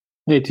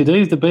Hey,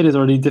 today's debate is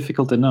already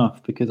difficult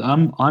enough because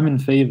I'm in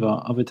favor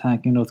of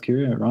attacking North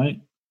Korea, right?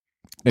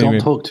 Don't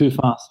Maybe. talk too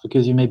fast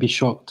because you may be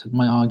shocked at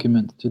my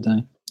argument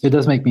today. It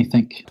does make me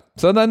think.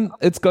 So then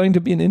it's going to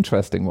be an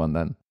interesting one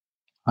then.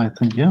 I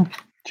think, yeah.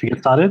 Should we get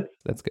started?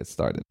 Let's get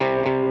started.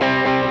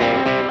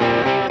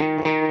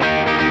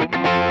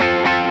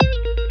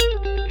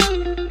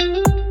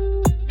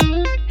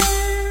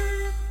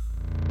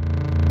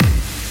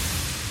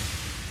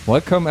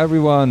 Welcome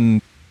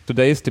everyone.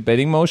 Today's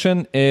debating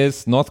motion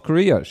is North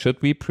Korea. Should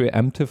we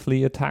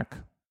preemptively attack?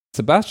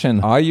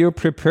 Sebastian, are you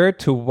prepared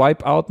to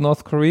wipe out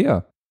North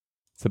Korea?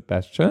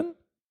 Sebastian?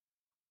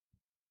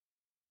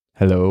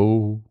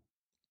 Hello?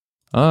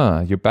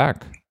 You're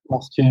back.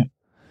 Lost you.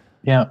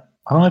 Yeah.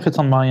 I don't know if it's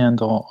on my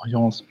end or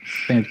yours.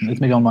 I think it's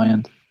maybe on my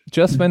end.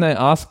 Just when I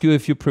asked you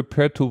if you're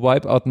prepared to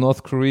wipe out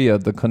North Korea,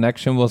 the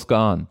connection was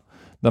gone.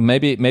 Now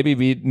maybe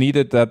we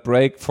needed that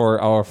break for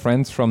our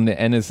friends from the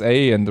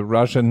NSA and the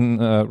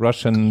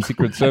Russian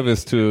Secret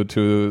Service to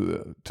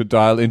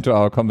dial into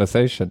our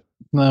conversation.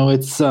 No,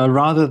 it's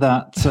rather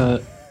that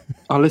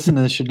our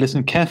listeners should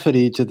listen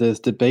carefully to this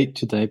debate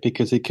today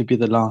because it could be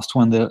the last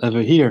one they'll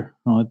ever hear,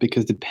 right?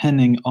 Because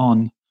depending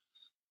on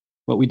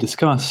what we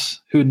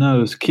discuss, who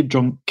knows, Kim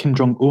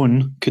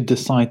Jong-un could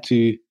decide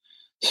to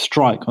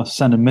strike or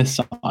send a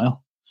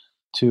missile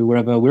to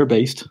wherever we're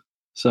based.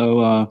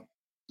 So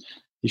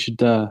you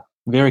should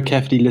very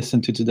carefully listen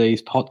to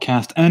today's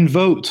podcast and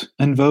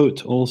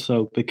vote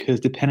also, because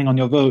depending on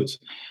your vote,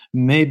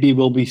 maybe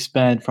we'll be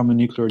spared from a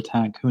nuclear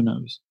attack. Who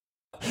knows?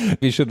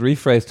 We should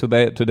rephrase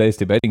today's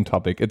debating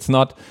topic. It's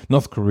not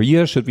North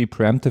Korea should we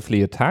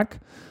preemptively attack.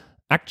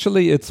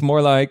 Actually, it's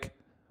more like,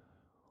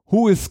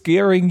 who is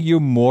scaring you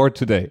more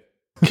today?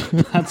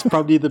 That's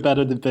probably the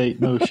better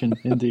debate motion,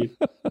 indeed.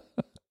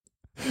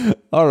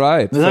 All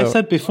right. As I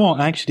said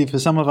before, actually, for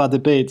some of our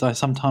debates, I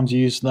sometimes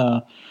use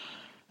the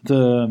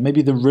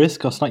maybe the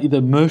risk or slightly the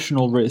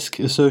emotional risk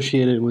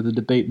associated with the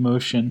debate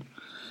motion.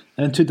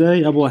 And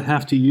today I will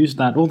have to use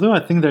that, although I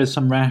think there's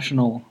some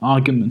rational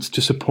arguments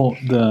to support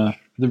the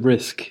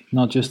risk,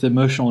 not just the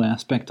emotional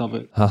aspect of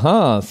it.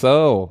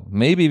 So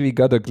maybe we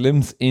got a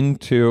glimpse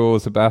into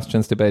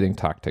Sebastian's debating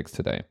tactics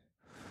today.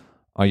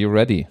 Are you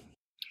ready?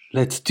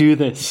 Let's do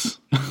this.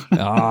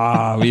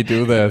 We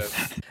do this.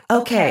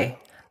 Okay,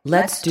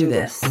 let's do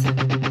this.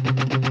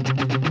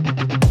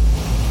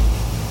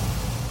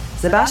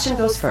 Sebastian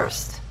goes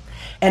first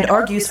and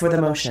argues for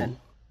the motion.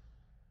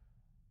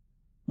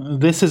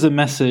 This is a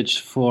message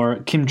for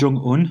Kim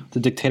Jong-un,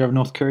 the dictator of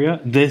North Korea.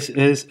 This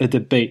is a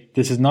debate.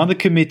 This is not a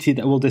committee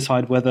that will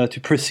decide whether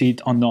to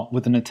proceed or not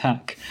with an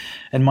attack.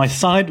 And my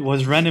side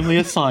was randomly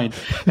assigned.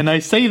 And I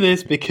say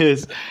this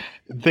because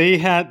they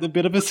had a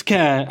bit of a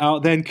scare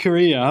out there in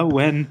Korea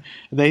when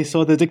they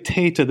saw The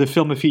Dictator, the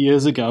film, a few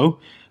years ago.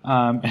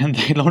 And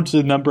they launched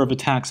a number of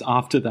attacks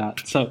after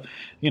that. So,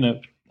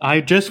 I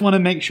just want to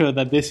make sure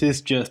that this is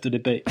just a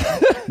debate.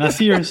 Now,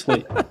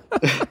 seriously.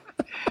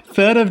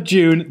 3rd of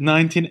June,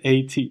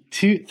 1980,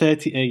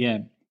 2:30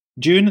 a.m.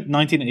 June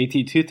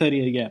 1980,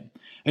 2:30 a.m.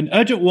 An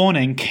urgent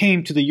warning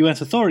came to the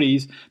U.S.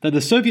 authorities that the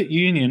Soviet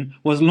Union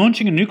was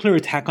launching a nuclear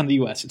attack on the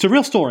U.S. It's a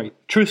real story,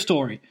 true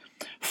story.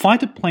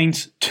 Fighter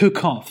planes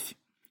took off.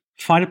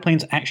 Fighter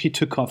planes actually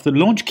took off. The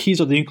launch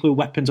keys of the nuclear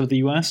weapons of the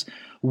U.S.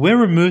 were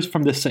removed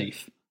from the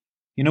safe.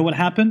 You know what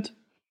happened?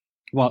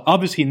 Well,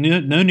 obviously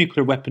no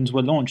nuclear weapons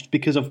were launched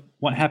because of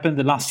what happened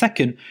the last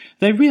second.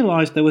 They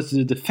realized there was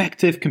a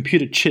defective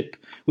computer chip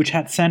which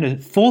had sent a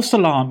false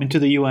alarm into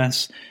the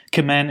US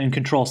command and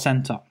control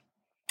center.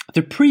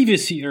 The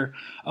previous year,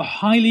 a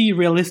highly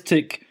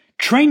realistic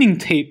training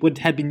tape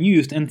had been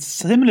used, and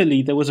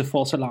similarly there was a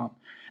false alarm.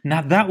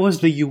 Now that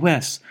was the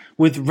US,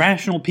 with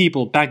rational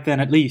people back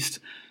then at least,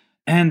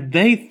 and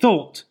they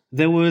thought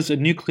there was a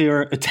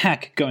nuclear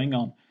attack going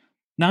on.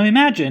 Now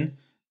imagine,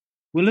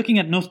 we're looking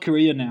at North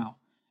Korea now.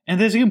 And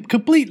there's a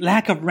complete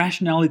lack of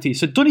rationality.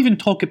 So don't even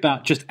talk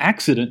about just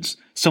accidents,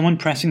 someone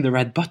pressing the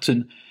red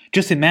button.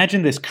 Just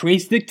imagine this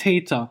crazy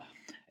dictator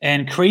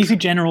and crazy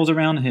generals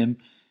around him,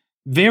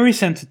 very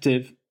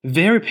sensitive,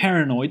 very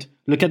paranoid.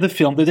 Look at the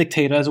film, The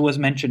Dictator, as I was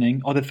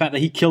mentioning, or the fact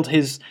that he killed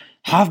his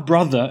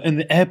half-brother in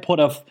the airport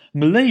of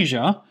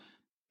Malaysia.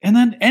 And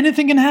then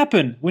anything can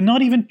happen. We're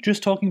not even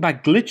just talking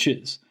about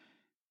glitches.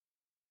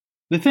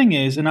 The thing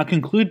is, and I'll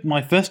conclude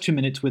my first 2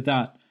 minutes with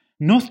that,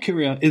 North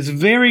Korea is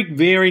very,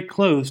 very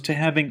close to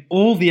having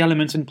all the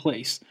elements in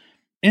place.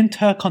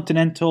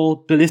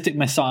 Intercontinental ballistic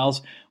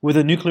missiles with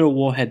a nuclear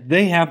warhead.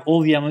 They have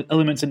all the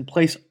elements in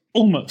place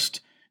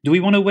almost. Do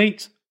we want to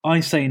wait? I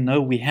say no,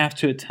 we have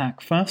to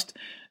attack first.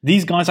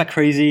 These guys are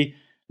crazy.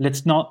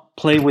 Let's not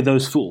play with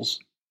those fools.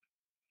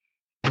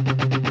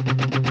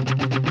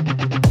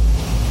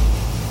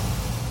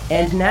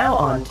 And now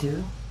on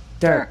to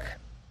Dirk.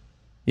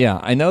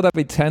 Yeah, I know that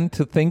we tend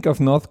to think of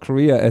North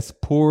Korea as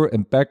poor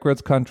and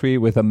backwards country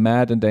with a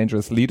mad and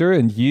dangerous leader,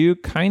 and you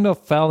kind of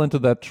fell into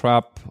that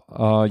trap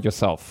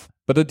yourself.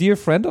 But a dear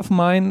friend of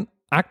mine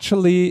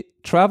actually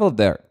traveled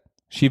there.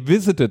 She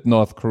visited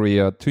North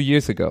Korea 2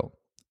 years ago,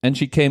 and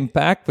she came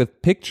back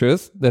with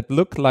pictures that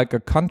look like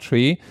a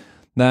country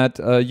that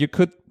you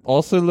could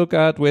also look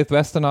at with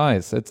Western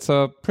eyes. It's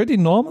a pretty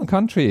normal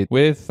country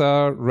with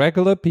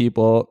regular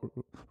people,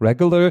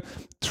 regular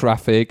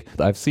traffic.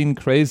 I've seen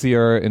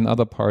crazier in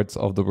other parts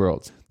of the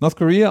world. North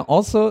Korea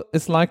also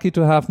is likely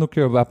to have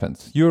nuclear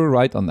weapons. You're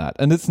right on that.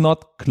 And it's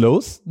not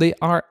close. They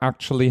are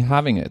actually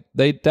having it.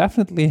 They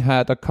definitely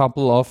had a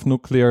couple of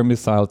nuclear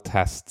missile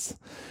tests.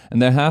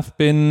 And there have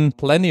been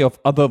plenty of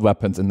other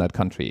weapons in that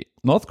country.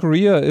 North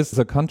Korea is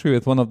a country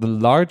with one of the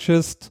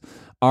largest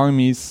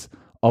armies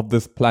of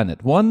this planet.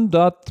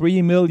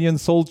 1.3 million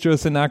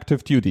soldiers in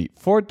active duty,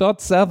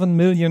 4.7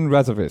 million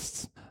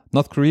reservists.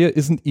 North Korea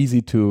isn't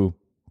easy to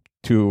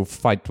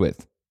fight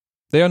with.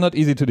 They are not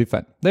easy to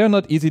defend. They are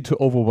not easy to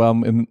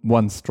overwhelm in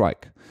one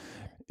strike.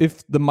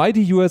 If the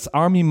mighty US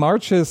Army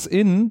marches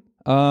in,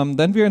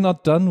 then we are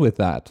not done with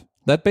that.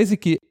 That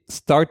basically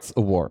starts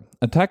a war.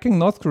 Attacking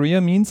North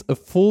Korea means a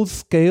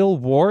full-scale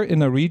war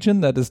in a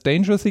region that is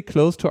dangerously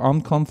close to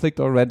armed conflict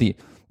already.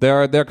 There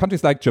are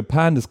countries like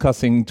Japan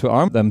discussing to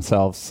arm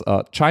themselves.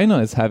 China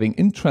is having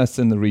interests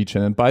in the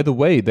region. And by the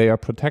way, they are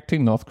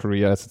protecting North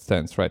Korea as it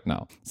stands right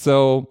now.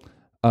 So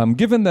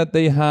given that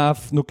they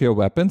have nuclear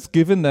weapons,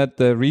 given that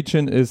the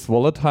region is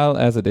volatile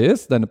as it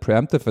is, then a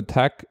preemptive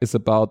attack is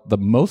about the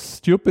most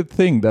stupid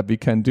thing that we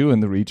can do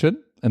in the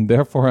region. And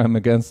therefore, I'm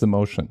against the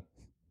motion.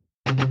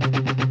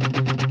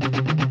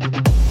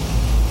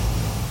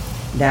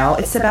 Now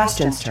it's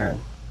Sebastian's turn.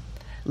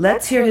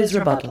 Let's hear his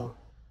rebuttal.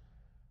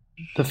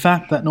 The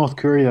fact that North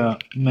Korea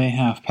may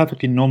have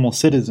perfectly normal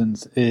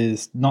citizens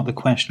is not the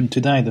question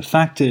today. The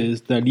fact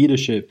is their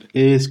leadership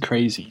is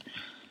crazy.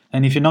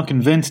 And if you're not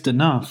convinced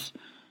enough,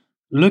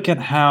 look at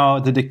how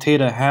the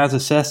dictator has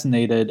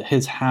assassinated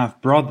his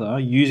half-brother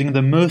using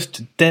the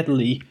most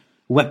deadly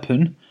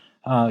weapon,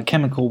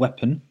 chemical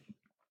weapon,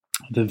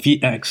 the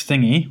VX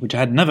thingy, which I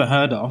had never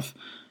heard of.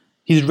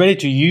 He's ready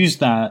to use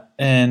that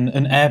in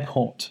an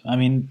airport. I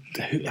mean,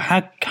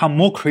 how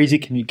more crazy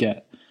can you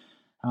get?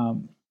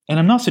 And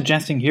I'm not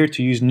suggesting here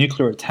to use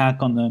nuclear attack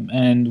on them,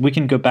 and we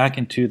can go back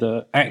into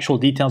the actual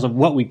details of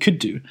what we could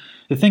do.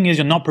 The thing is,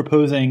 you're not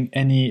proposing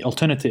any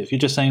alternative. You're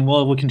just saying,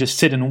 well, we can just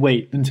sit and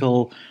wait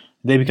until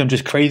they become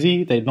just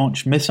crazy. They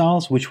launch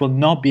missiles, which will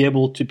not be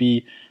able to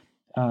be,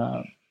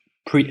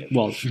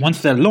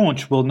 once they're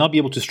launched, we'll not be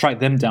able to strike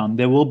them down.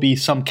 There will be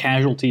some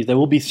casualties. There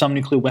will be some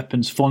nuclear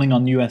weapons falling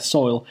on U.S.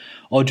 soil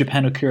or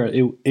Japan or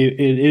Korea. It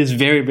is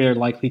very, very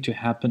likely to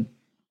happen.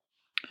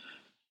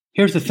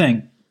 Here's the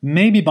thing.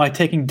 Maybe by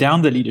taking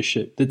down the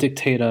leadership, the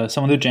dictator,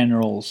 some of the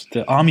generals,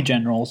 the army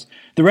generals,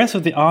 the rest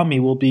of the army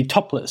will be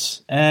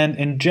topless. And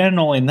in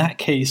general, in that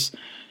case,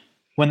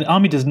 when the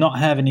army does not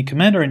have any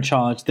commander in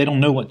charge, they don't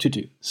know what to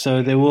do.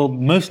 So they will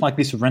most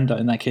likely surrender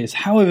in that case,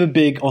 however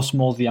big or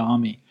small the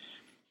army.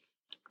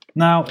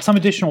 Now, some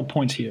additional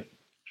points here.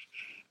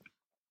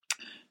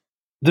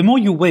 The more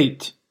you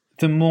wait,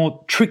 the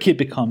more tricky it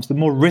becomes, the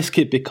more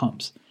risky it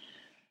becomes.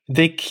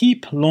 They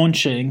keep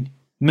launching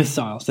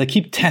missiles, they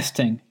keep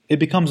testing. It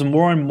becomes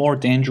more and more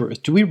dangerous.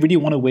 Do we really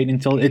want to wait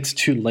until it's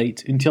too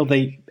late, until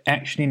they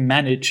actually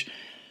manage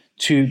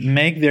to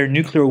make their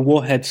nuclear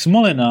warhead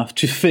small enough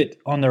to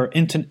fit on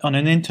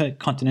an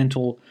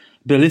intercontinental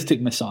ballistic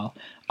missile?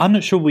 I'm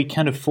not sure we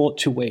can afford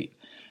to wait.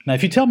 Now,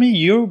 if you tell me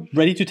you're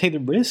ready to take the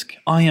risk,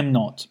 I am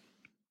not.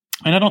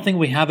 And I don't think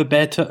we have a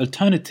better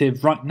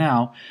alternative right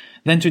now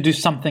than to do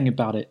something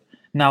about it.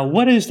 Now,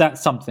 what is that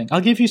something?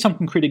 I'll give you some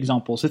concrete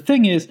examples. The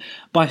thing is,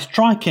 by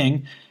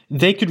striking,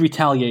 they could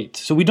retaliate.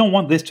 So we don't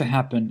want this to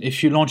happen.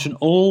 If you launch an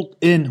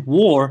all-in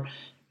war,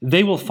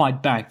 they will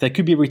fight back. There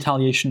could be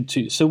retaliation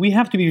too. So we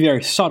have to be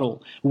very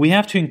subtle. We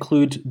have to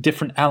include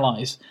different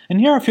allies.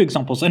 And here are a few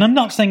examples. And I'm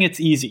not saying it's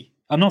easy.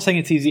 I'm not saying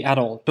it's easy at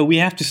all. But we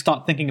have to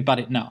start thinking about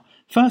it now.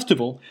 First of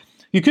all,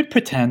 you could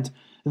pretend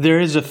there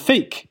is a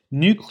fake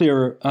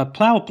nuclear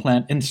power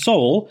plant in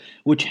Seoul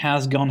which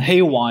has gone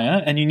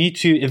haywire and you need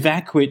to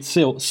evacuate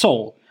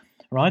Seoul.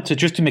 Right? So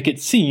just to make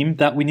it seem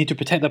that we need to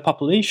protect the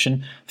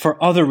population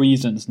for other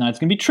reasons. Now, it's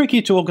going to be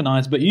tricky to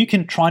organize, but you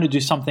can try to do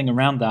something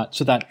around that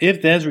so that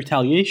if there's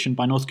retaliation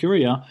by North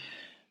Korea,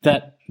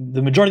 that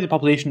the majority of the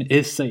population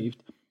is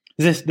saved.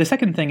 The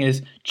second thing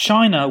is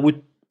China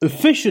would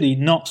officially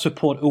not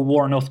support a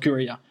war in North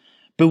Korea,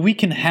 but we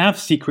can have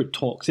secret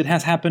talks. It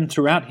has happened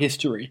throughout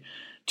history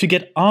to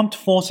get armed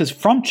forces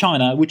from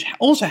China, which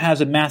also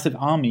has a massive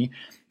army,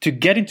 to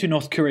get into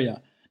North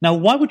Korea. Now,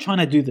 why would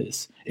China do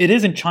this? It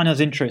is in China's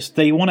interest.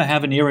 They want to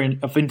have an area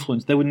of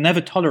influence. They would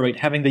never tolerate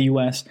having the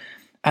US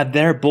at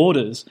their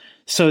borders.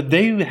 So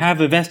they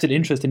have a vested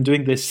interest in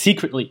doing this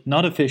secretly,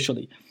 not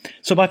officially.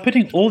 So by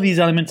putting all these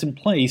elements in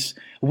place,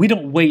 we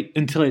don't wait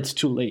until it's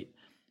too late.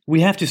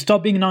 We have to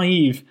stop being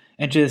naive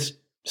and just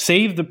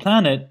save the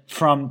planet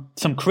from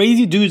some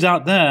crazy dudes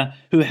out there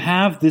who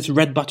have this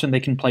red button they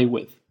can play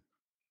with.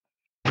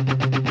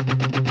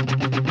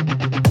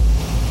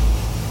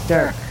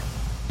 Dirk,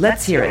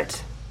 let's hear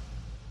it.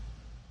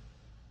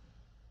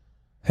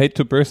 Hate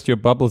to burst your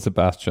bubble,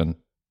 Sebastian,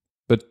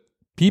 but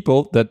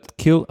people that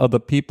kill other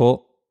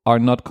people are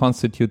not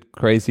constitute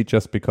crazy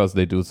just because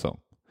they do so.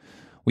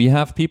 We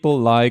have people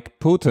like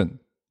Putin,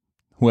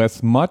 who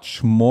has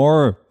much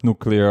more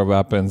nuclear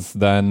weapons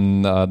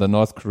than the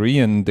North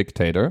Korean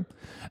dictator,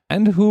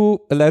 and who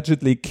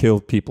allegedly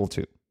killed people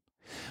too.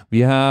 We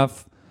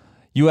have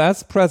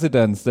US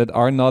presidents that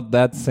are not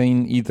that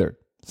sane either.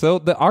 So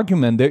the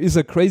argument, there is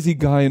a crazy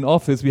guy in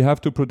office, we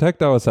have to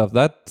protect ourselves,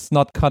 that's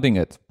not cutting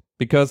it.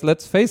 Because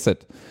let's face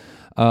it,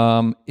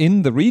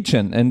 in the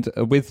region and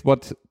with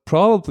what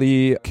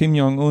probably Kim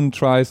Jong-un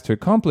tries to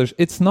accomplish,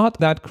 it's not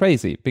that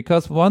crazy.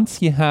 Because once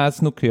he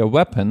has nuclear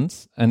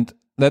weapons, and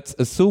let's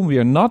assume we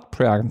are not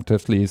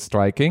preemptively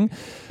striking,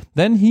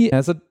 then he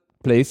has a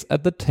place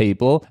at the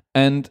table,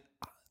 and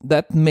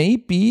that may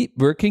be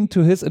working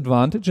to his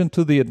advantage and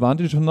to the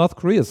advantage of North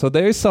Korea. So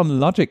there is some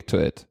logic to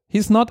it.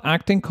 He's not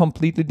acting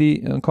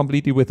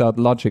completely without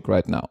logic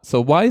right now.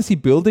 So why is he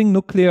building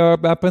nuclear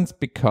weapons?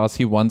 Because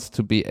he wants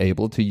to be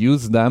able to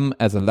use them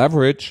as a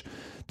leverage,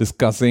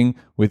 discussing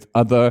with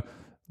other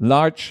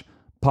large,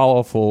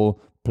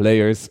 powerful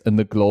players in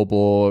the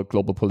global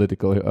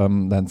political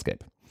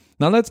landscape.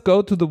 Now let's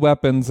go to the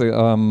weapons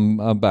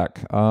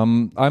back.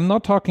 I'm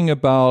not talking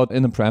about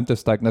in a preemptive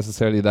strike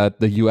necessarily that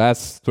the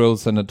US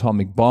throws an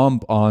atomic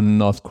bomb on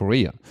North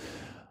Korea.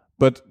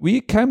 But we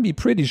can be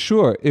pretty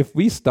sure if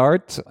we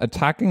start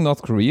attacking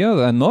North Korea,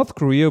 then North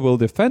Korea will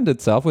defend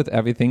itself with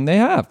everything they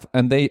have.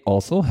 And they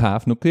also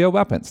have nuclear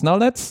weapons. Now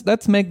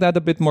let's make that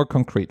a bit more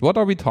concrete. What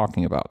are we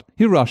talking about?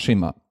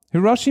 Hiroshima.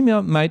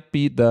 Hiroshima might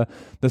be the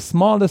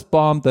smallest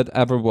bomb that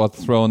ever was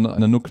thrown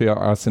in a nuclear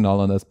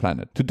arsenal on this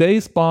planet.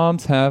 Today's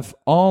bombs have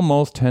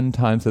almost 10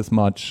 times as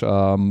much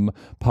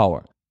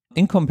power.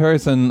 In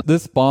comparison,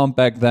 this bomb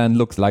back then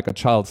looks like a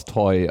child's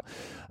toy.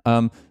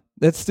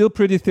 That's still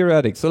pretty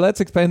theoretic, so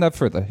let's explain that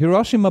further.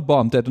 Hiroshima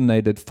bomb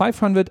detonated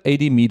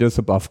 580 meters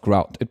above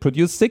ground. It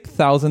produced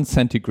 6,000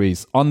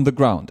 centigrades on the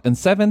ground, and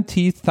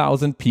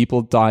 70,000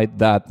 people died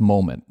that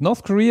moment.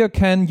 North Korea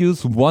can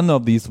use one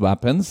of these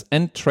weapons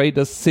and trade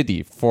a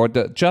city for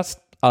just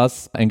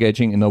us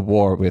engaging in a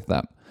war with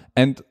them.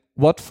 And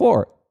what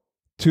for?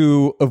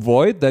 To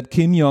avoid that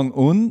Kim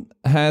Jong-un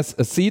has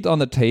a seat on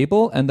the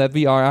table and that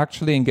we are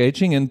actually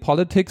engaging in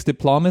politics,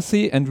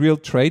 diplomacy, and real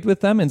trade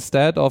with them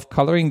instead of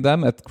coloring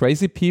them as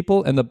crazy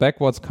people in a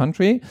backwards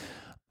country.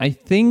 I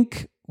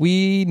think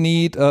we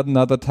need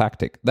another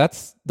tactic.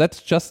 That's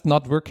just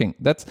not working.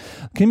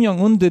 Kim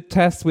Jong-un did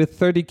tests with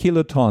 30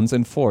 kilotons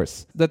in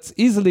force. That's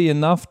easily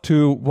enough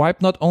to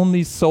wipe not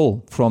only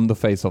Seoul from the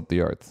face of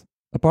the earth.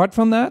 Apart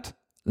from that,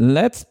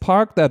 let's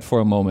park that for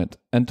a moment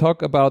and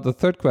talk about the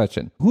third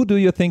question. Who do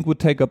you think would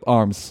take up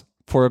arms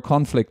for a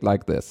conflict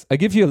like this? I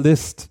give you a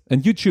list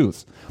and you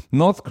choose.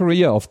 North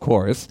Korea, of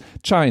course.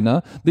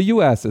 China. The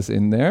US is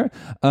in there.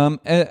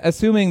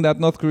 Assuming that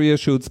North Korea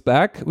shoots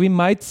back, we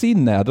might see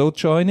NATO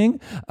joining.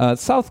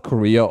 South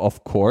Korea,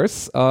 of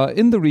course.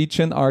 In the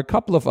region are a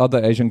couple of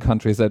other Asian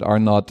countries that are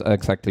not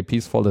exactly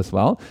peaceful as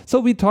well. So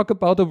we talk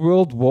about a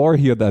world war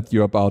here that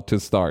you're about to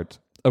start.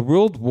 A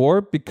world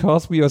war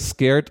because we are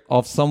scared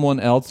of someone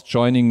else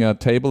joining a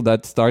table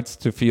that starts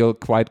to feel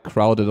quite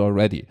crowded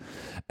already.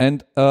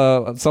 And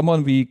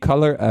someone we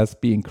color as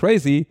being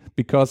crazy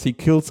because he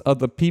kills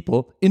other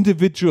people,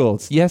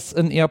 individuals, yes,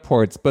 in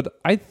airports. But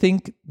I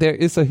think there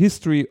is a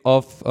history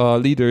of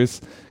leaders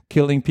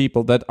killing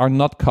people that are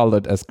not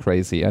colored as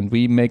crazy. And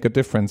we make a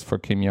difference for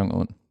Kim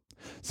Jong-un.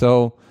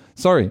 So,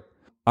 sorry,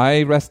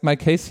 I rest my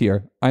case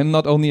here. I'm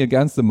not only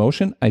against the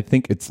motion, I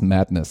think it's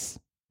madness.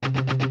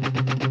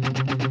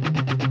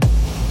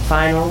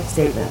 Final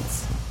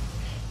statements.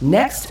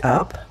 Next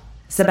up,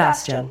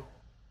 Sebastian.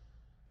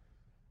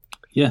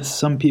 Yes,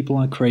 some people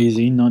are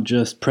crazy, not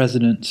just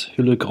presidents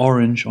who look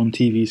orange on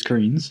TV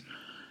screens.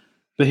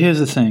 But here's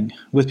the thing.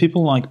 With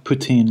people like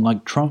Putin,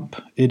 like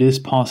Trump, it is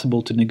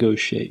possible to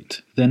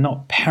negotiate. They're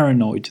not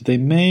paranoid. They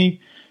may,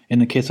 in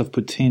the case of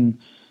Putin,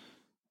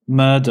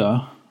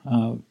 murder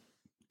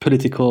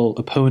political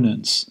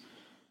opponents,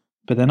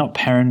 but they're not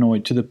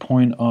paranoid to the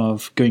point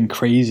of going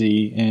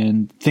crazy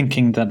and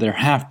thinking that their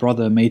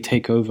half-brother may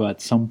take over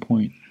at some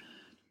point.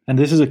 And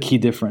this is a key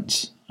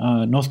difference.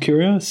 North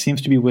Korea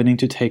seems to be willing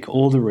to take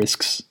all the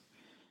risks.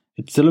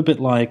 It's a little bit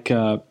like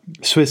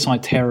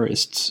suicide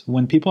terrorists.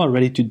 When people are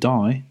ready to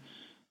die,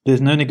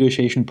 there's no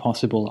negotiation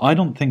possible. I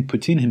don't think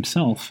Putin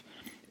himself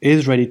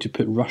is ready to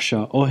put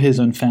Russia or his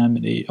own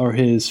family or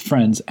his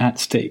friends at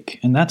stake.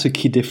 And that's a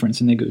key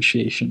difference in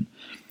negotiation.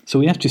 So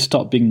we have to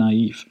stop being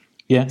naive.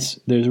 Yes,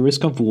 there's a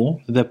risk of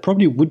war. There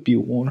probably would be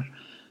war,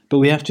 but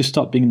we have to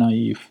stop being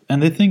naive.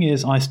 And the thing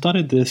is, I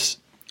started this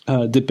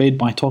debate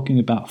by talking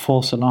about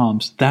false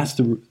alarms. That's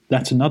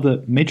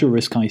another major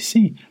risk I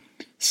see.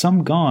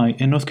 Some guy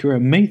in North Korea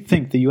may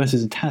think the US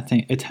is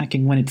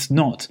attacking when it's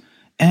not,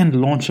 and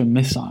launch a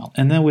missile,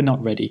 and then we're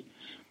not ready.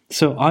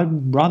 So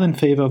I'm rather in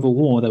favor of a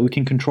war that we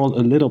can control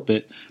a little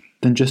bit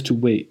than just to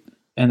wait,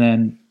 and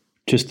then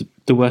just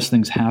the worst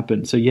things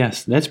happen. So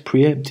yes, let's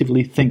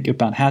preemptively think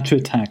about how to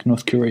attack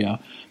North Korea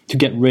to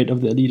get rid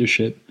of their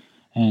leadership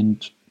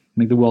and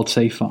make the world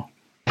safer.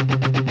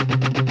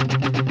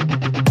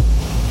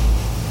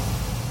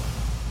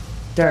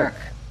 Dirk.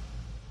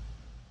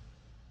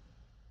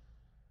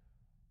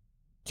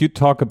 You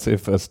talk as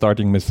if a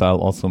starting missile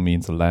also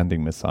means a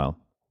landing missile.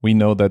 We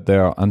know that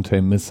there are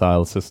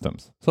anti-missile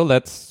systems. So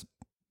let's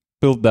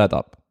build that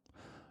up.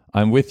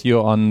 I'm with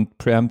you on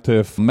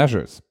preemptive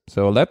measures.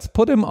 So let's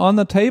put him on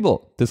the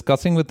table.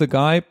 Discussing with the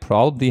guy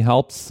probably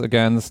helps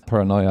against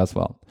paranoia as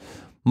well.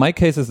 My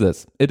case is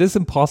this. It is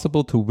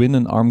impossible to win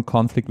an armed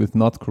conflict with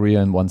North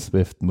Korea in one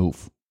swift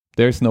move.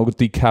 There's no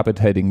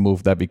decapitating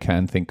move that we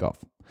can think of.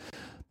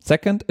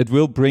 Second, it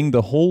will bring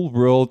the whole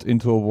world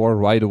into a war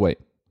right away.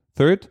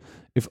 Third,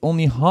 if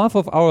only half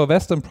of our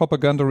Western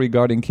propaganda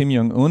regarding Kim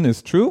Jong-un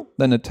is true,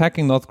 then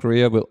attacking North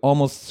Korea will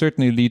almost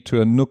certainly lead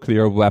to a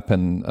nuclear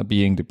weapon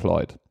being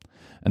deployed.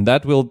 And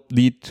that will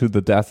lead to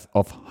the death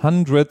of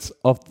hundreds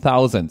of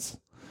thousands,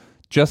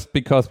 just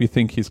because we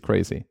think he's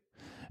crazy.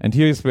 And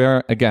here's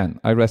where, again,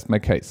 I rest my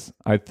case.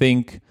 I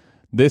think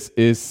this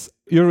is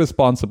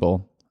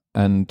irresponsible,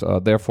 and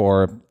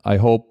therefore I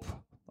hope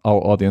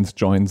our audience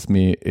joins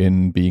me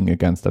in being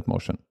against that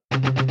motion.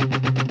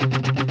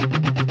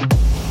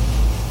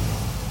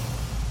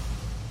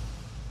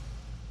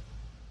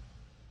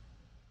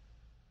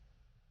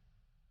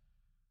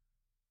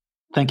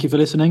 Thank you for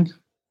listening.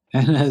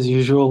 And as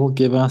usual,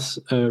 give us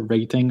a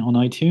rating on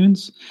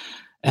iTunes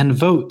and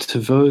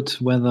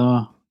vote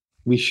whether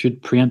we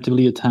should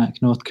preemptively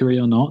attack North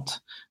Korea or not.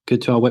 Go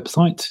to our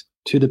website,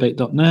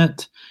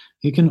 todebate.net.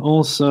 You can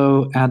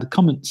also add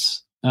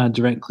comments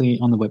directly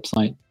on the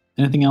website.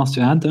 Anything else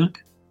to add,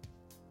 Dirk?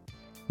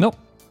 No,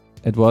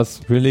 it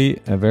was really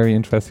a very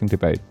interesting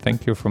debate.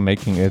 Thank you for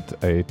making it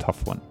a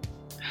tough one.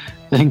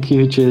 Thank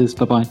you. Cheers.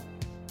 Bye-bye.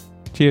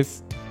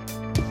 Cheers.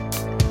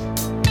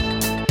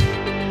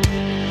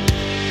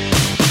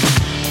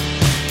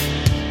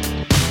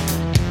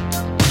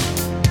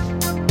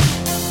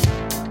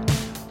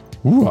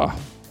 Ooh.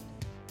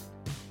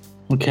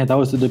 Okay, that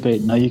was the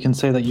debate. Now you can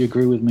say that you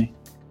agree with me.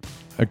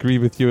 Agree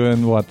with you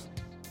in what?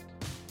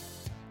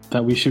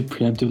 That we should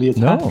preemptively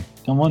attack? No.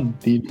 Come on,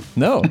 Deep.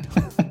 No.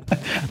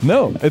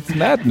 No, it's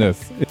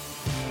madness.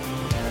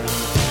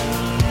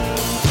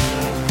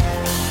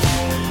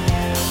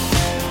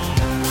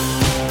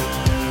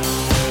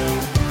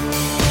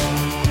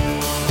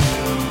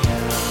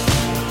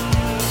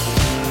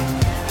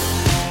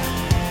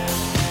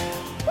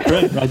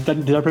 Right.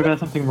 Did I prepare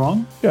something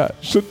wrong? Yeah,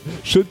 should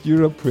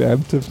Europe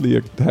preemptively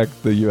attack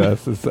the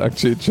US is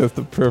actually just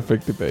a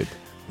perfect debate.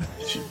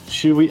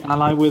 Should we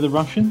ally with the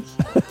Russians?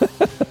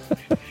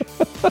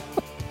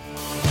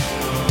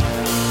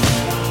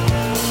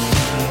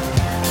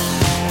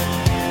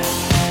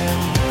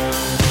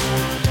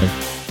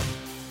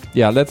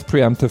 Yeah, let's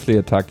preemptively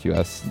attack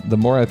US. The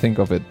more I think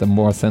of it, the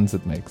more sense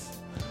it makes.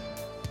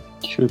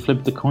 Should we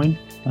flip the coin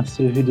as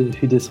to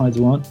who decides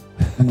what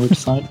on which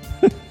side?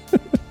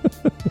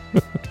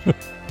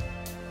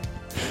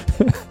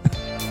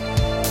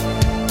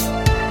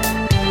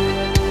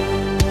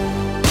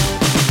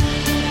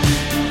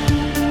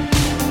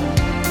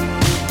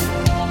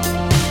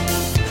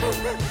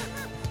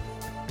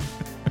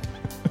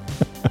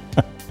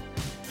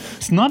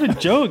 It's not a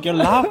joke. You're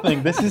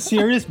laughing. This is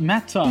serious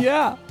matter.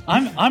 Yeah.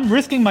 I'm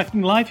risking my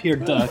life here,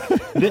 Dirk.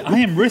 I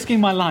am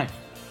risking my life.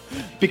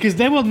 Because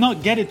they will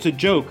not get it's a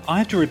joke. I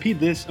have to repeat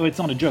this. Oh, it's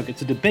not a joke.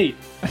 It's a debate.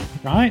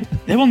 Right?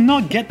 They will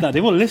not get that.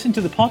 They will listen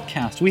to the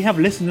podcast. We have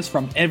listeners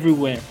from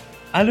everywhere.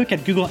 I look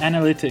at Google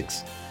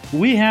Analytics.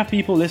 We have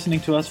people listening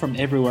to us from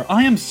everywhere.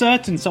 I am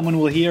certain someone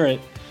will hear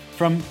it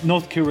from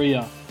North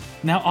Korea.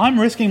 Now I'm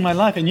risking my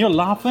life and you're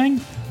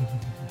laughing?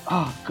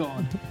 Oh,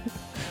 God.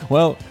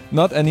 Well,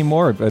 not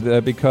anymore,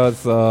 but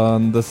because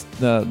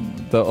the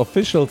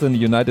officials in the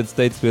United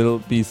States will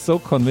be so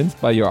convinced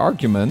by your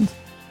argument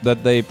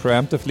that they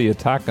preemptively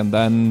attack, and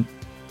then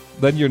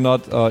you're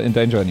not in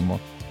danger anymore.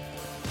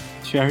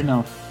 Fair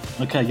enough.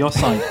 Okay, your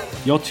side.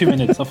 Your 2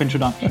 minutes of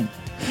introduction.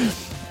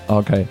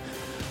 Okay.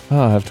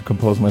 I have to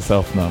compose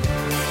myself now.